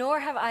 nor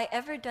have I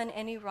ever done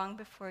any wrong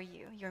before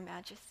you, your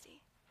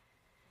majesty."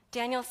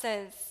 Daniel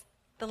says,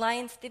 the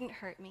lions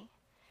didn't hurt me,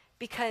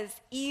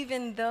 because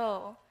even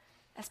though,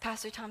 as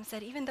Pastor Tom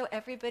said, even though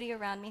everybody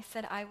around me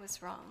said I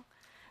was wrong,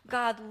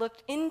 God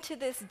looked into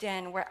this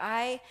den where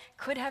I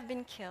could have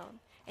been killed,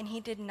 and he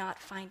did not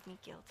find me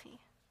guilty.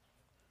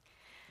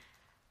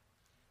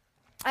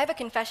 I have a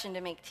confession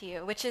to make to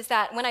you, which is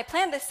that when I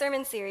planned this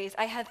sermon series,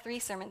 I had 3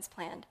 sermons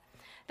planned.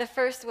 The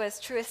first was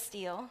True as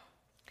Steel,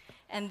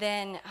 and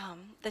then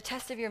The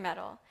Test of Your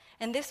Mettle.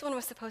 And this one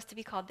was supposed to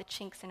be called The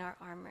Chinks in Our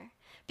Armor,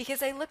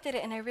 because I looked at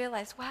it and I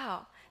realized,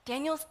 wow,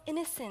 Daniel's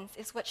innocence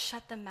is what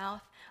shut the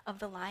mouth of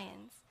the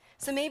lions.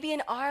 So maybe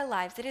in our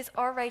lives, it is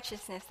our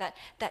righteousness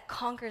that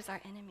conquers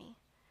our enemy.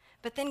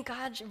 But then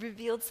God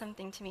revealed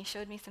something to me,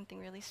 showed me something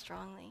really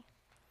strongly.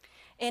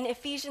 In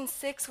Ephesians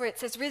 6, where it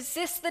says,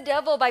 "Resist the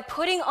devil by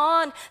putting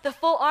on the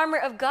full armor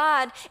of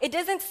God," it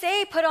doesn't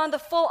say put on the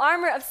full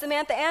armor of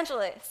Samantha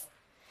Angelis.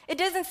 It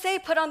doesn't say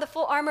put on the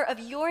full armor of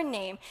your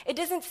name. It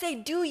doesn't say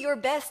do your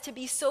best to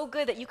be so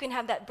good that you can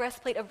have that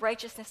breastplate of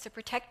righteousness to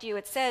protect you.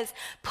 It says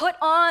put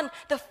on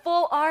the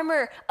full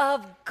armor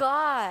of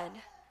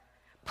God.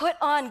 Put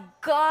on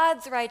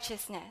God's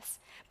righteousness.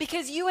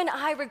 Because you and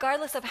I,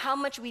 regardless of how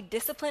much we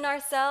discipline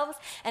ourselves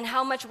and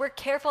how much we're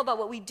careful about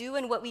what we do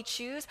and what we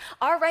choose,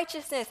 our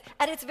righteousness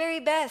at its very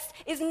best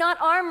is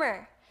not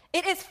armor.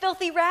 It is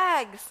filthy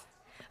rags.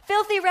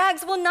 Filthy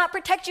rags will not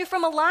protect you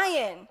from a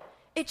lion.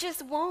 It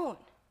just won't.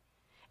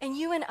 And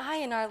you and I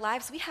in our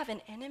lives, we have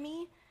an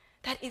enemy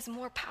that is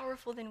more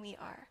powerful than we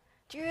are.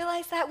 Do you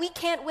realize that? We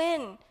can't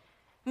win.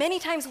 Many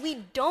times we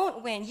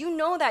don't win. You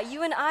know that.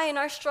 You and I in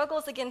our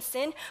struggles against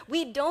sin,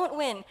 we don't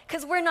win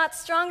because we're not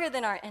stronger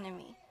than our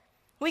enemy.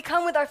 We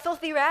come with our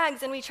filthy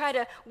rags and we try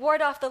to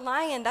ward off the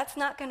lion. That's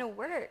not going to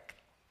work.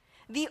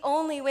 The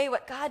only way,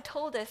 what God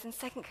told us in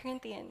 2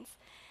 Corinthians,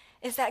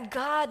 is that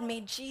God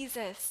made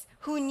Jesus,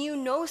 who knew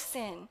no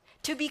sin,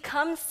 to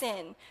become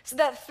sin, so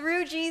that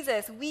through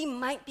Jesus we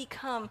might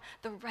become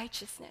the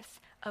righteousness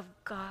of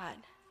God.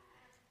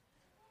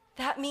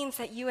 That means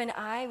that you and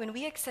I, when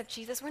we accept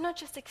Jesus, we're not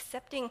just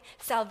accepting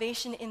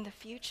salvation in the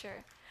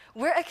future.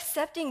 We're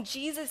accepting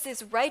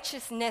Jesus'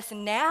 righteousness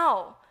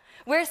now.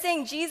 We're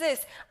saying,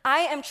 Jesus, I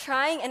am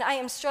trying and I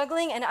am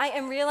struggling and I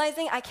am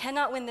realizing I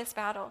cannot win this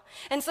battle.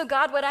 And so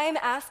God, what I am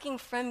asking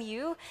from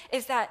you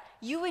is that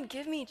you would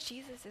give me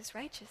Jesus'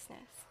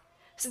 righteousness.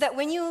 So that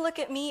when you look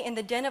at me in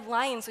the den of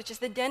lions, which is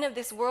the den of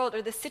this world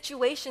or the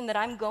situation that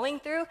I'm going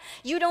through,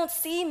 you don't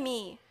see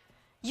me.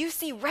 You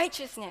see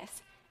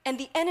righteousness, and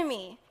the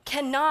enemy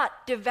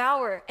cannot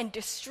devour and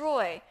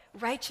destroy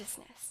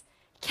righteousness,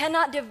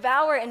 cannot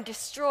devour and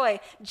destroy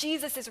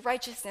Jesus'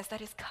 righteousness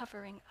that is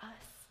covering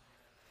us.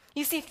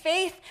 You see,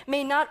 faith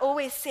may not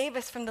always save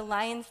us from the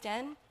lion's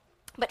den,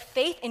 but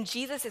faith in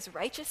Jesus'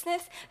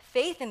 righteousness,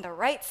 faith in the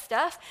right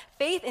stuff,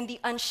 faith in the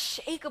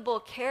unshakable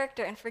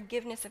character and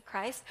forgiveness of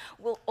Christ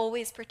will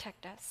always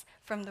protect us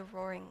from the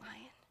roaring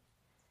lion.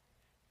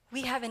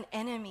 We have an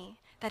enemy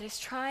that is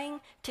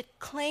trying to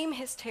claim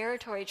his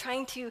territory,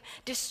 trying to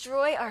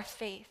destroy our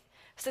faith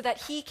so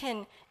that he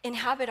can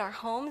inhabit our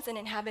homes and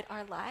inhabit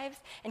our lives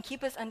and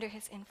keep us under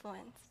his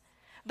influence.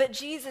 But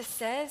Jesus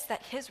says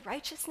that his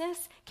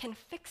righteousness can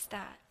fix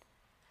that.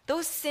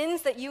 Those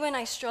sins that you and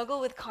I struggle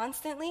with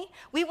constantly,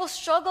 we will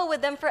struggle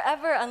with them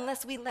forever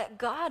unless we let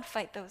God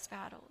fight those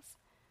battles.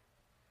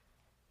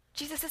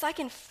 Jesus says, I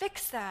can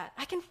fix that.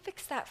 I can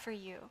fix that for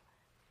you.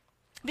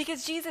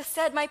 Because Jesus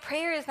said, my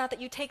prayer is not that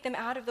you take them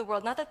out of the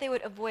world, not that they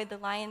would avoid the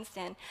lion's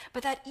den,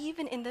 but that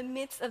even in the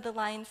midst of the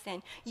lion's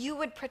den, you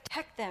would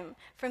protect them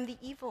from the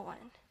evil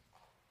one.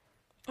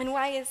 And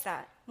why is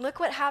that? Look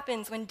what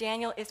happens when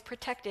Daniel is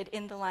protected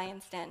in the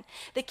lion's den.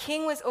 The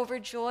king was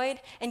overjoyed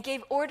and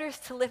gave orders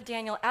to lift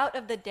Daniel out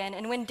of the den.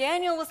 And when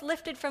Daniel was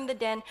lifted from the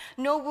den,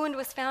 no wound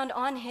was found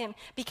on him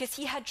because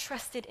he had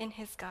trusted in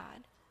his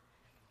God.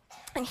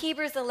 In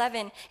Hebrews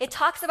 11, it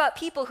talks about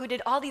people who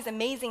did all these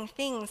amazing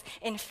things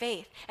in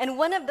faith. And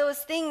one of those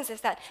things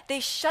is that they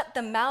shut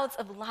the mouths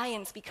of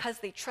lions because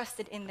they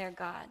trusted in their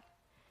God.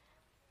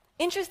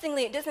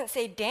 Interestingly, it doesn't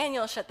say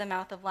Daniel shut the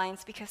mouth of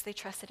lions because they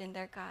trusted in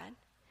their God.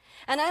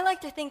 And I like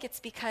to think it's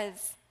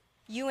because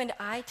you and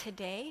I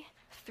today,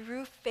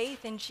 through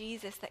faith in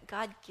Jesus that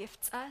God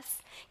gifts us,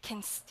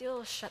 can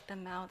still shut the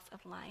mouths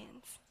of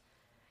lions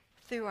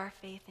through our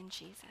faith in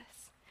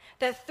Jesus.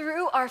 That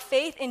through our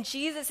faith in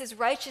Jesus'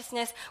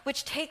 righteousness,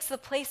 which takes the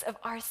place of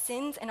our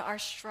sins and our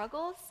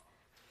struggles,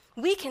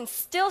 we can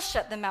still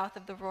shut the mouth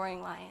of the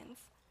roaring lions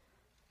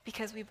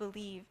because we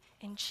believe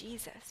in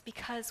Jesus,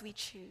 because we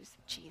choose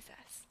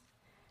Jesus.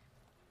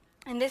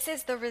 And this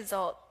is the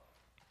result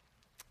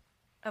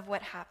of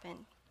what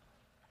happened.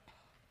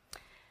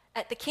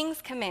 At the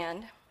king's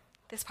command,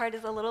 this part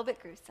is a little bit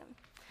gruesome,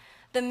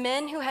 the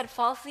men who had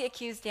falsely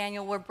accused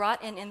Daniel were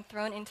brought in and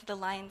thrown into the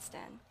lion's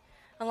den,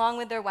 along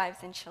with their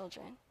wives and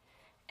children.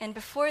 And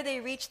before they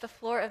reached the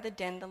floor of the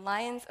den, the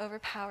lions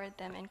overpowered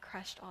them and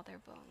crushed all their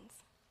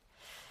bones.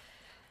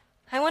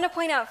 I want to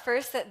point out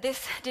first that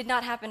this did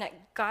not happen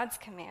at God's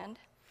command.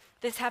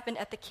 This happened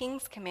at the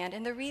king's command.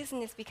 And the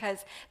reason is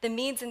because the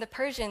Medes and the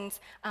Persians,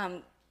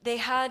 they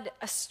had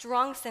a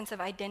strong sense of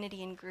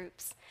identity in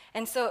groups.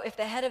 And so if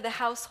the head of the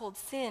household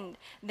sinned,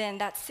 then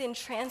that sin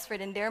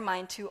transferred in their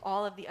mind to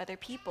all of the other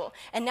people.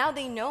 And now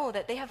they know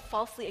that they have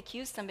falsely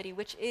accused somebody,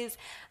 which is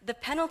the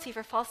penalty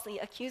for falsely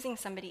accusing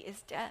somebody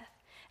is death.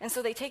 And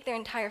so they take their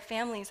entire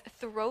families,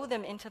 throw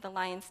them into the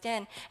lion's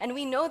den. And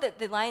we know that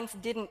the lions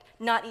didn't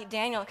not eat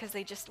Daniel because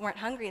they just weren't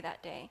hungry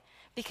that day,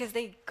 because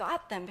they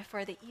got them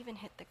before they even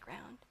hit the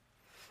ground.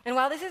 And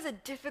while this is a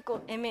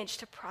difficult image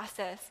to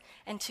process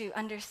and to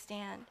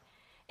understand,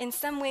 in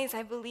some ways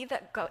I believe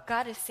that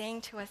God is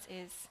saying to us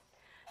is,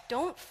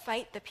 don't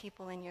fight the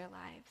people in your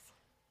lives.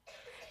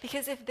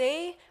 Because if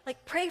they,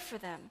 pray for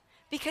them.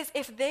 Because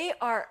if they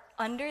are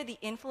under the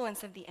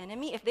influence of the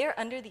enemy, if they're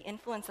under the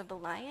influence of the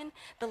lion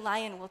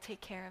will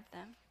take care of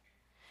them.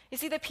 You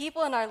see, the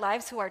people in our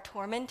lives who are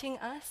tormenting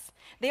us,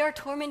 they are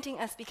tormenting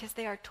us because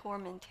they are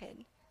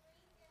tormented.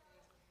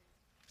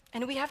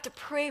 And we have to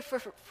pray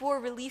for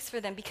release for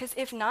them, because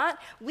if not,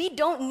 we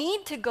don't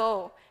need to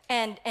go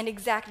and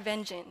exact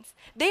vengeance.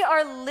 They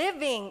are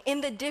living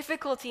in the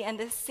difficulty and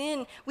the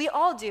sin, we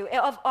all do,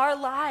 of our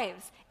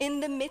lives in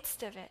the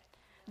midst of it.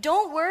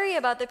 Don't worry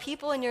about the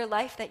people in your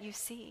life that you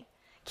see.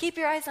 Keep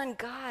your eyes on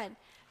God.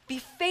 Be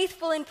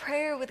faithful in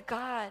prayer with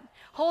God.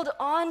 Hold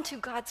on to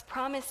God's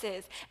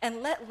promises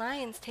and let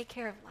lions take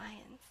care of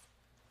lions.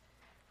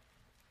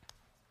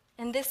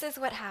 And this is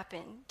what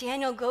happened.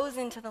 Daniel goes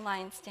into the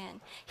lion's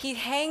den. He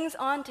hangs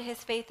on to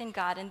his faith in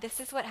God, and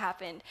this is what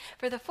happened.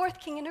 For the fourth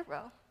king in a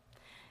row,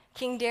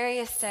 King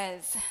Darius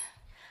says,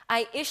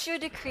 I issue a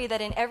decree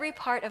that in every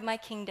part of my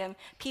kingdom,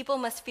 people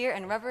must fear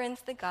and reverence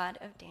the God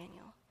of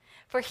Daniel.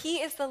 For he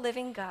is the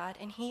living God,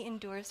 and he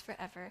endures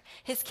forever.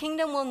 His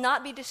kingdom will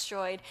not be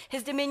destroyed.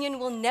 His dominion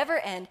will never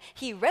end.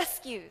 He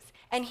rescues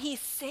and he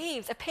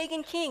saves. A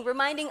pagan king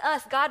reminding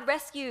us God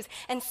rescues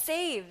and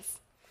saves.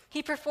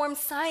 He performs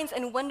signs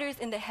and wonders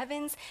in the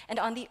heavens and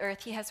on the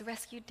earth. He has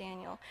rescued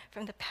Daniel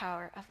from the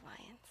power of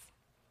lions.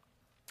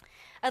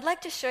 I'd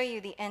like to show you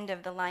the end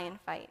of the lion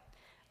fight.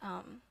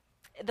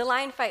 The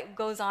lion fight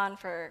goes on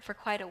for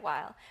quite a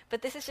while,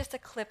 but this is just a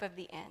clip of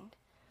the end.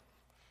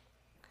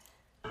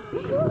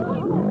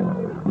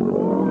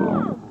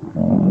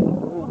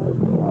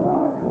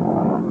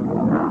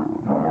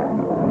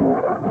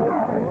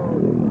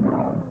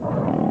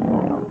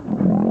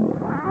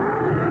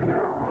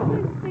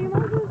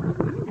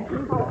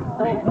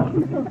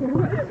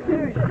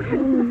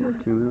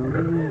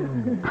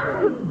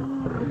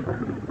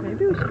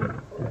 Maybe we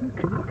should.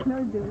 Can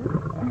I do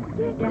it?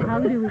 How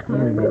do we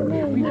close?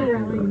 We should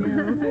probably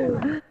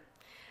know.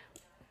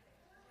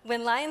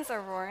 When lions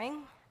are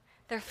roaring,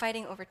 they're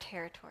fighting over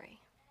territory.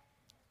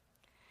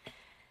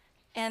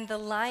 And the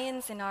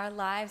lions in our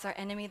lives, our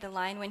enemy, the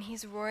lion, when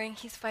he's roaring,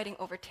 he's fighting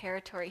over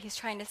territory. He's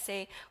trying to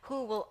say,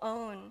 who will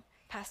own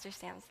Pastor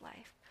Sam's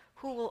life?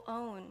 Who will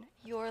own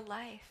your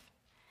life?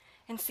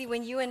 And see,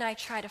 when you and I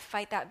try to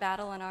fight that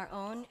battle on our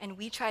own, and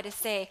we try to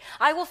say,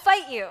 I will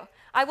fight you,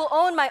 I will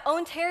own my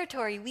own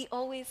territory, we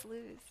always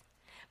lose.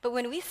 But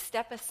when we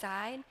step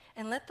aside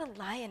and let the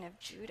Lion of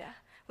Judah,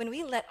 when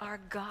we let our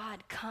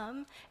God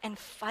come and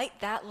fight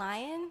that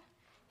lion,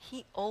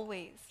 he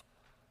always,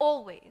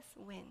 always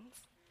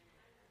wins.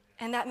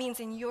 And that means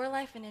in your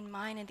life and in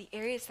mine, in the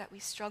areas that we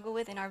struggle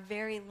with in our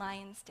very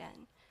lion's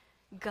den,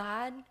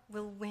 God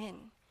will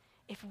win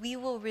if we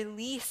will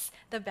release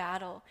the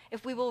battle,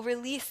 if we will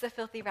release the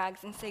filthy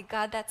rags and say,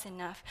 God, that's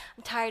enough.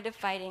 I'm tired of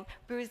fighting,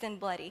 bruised and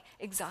bloody,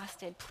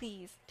 exhausted.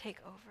 Please take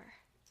over.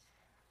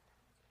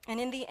 And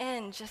in the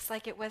end, just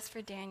like it was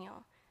for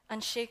Daniel,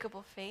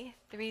 unshakable faith,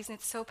 the reason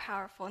it's so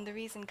powerful and the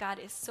reason God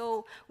is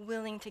so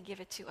willing to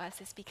give it to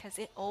us is because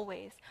it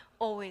always,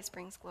 always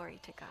brings glory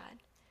to God.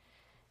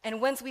 And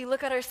once we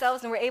look at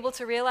ourselves and we're able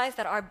to realize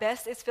that our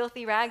best is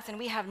filthy rags and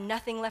we have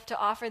nothing left to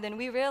offer, then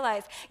we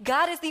realize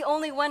God is the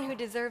only one who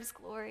deserves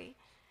glory.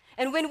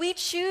 And when we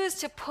choose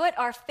to put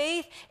our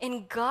faith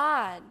in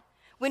God,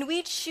 when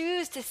we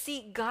choose to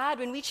seek God,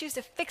 when we choose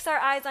to fix our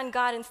eyes on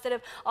God instead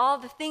of all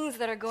the things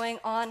that are going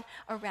on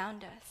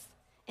around us,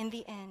 in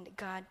the end,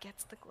 God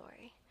gets the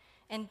glory.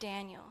 And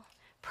Daniel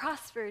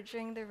prospered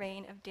during the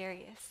reign of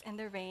Darius and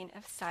the reign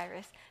of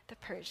Cyrus the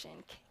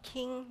Persian,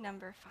 king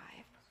number 5.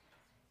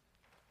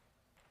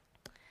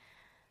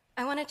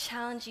 I want to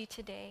challenge you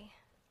today,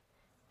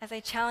 as I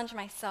challenge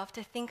myself,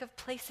 to think of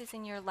places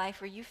in your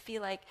life where you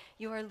feel like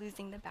you are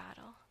losing the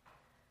battle.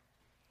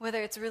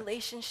 Whether it's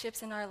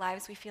relationships in our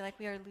lives, we feel like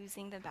we are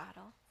losing the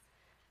battle.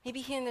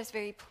 Maybe here in this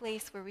very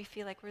place where we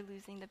feel like we're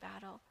losing the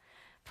battle.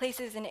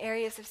 Places and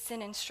areas of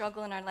sin and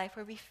struggle in our life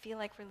where we feel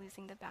like we're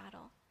losing the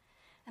battle.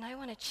 And I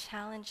want to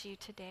challenge you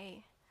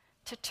today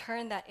to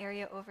turn that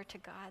area over to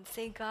God.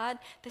 Say, God,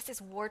 this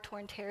is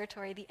war-torn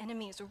territory. The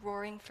enemy is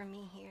roaring for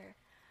me here.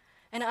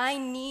 And I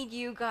need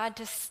you, God,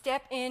 to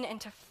step in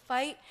and to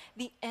fight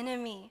the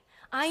enemy.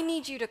 I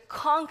need you to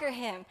conquer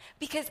him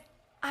because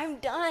I'm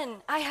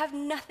done. I have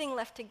nothing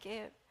left to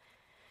give.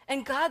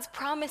 And God's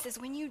promise is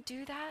when you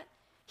do that,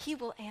 he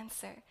will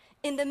answer.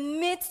 In the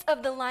midst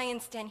of the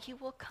lion's den, he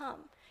will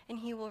come and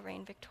he will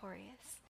reign victorious.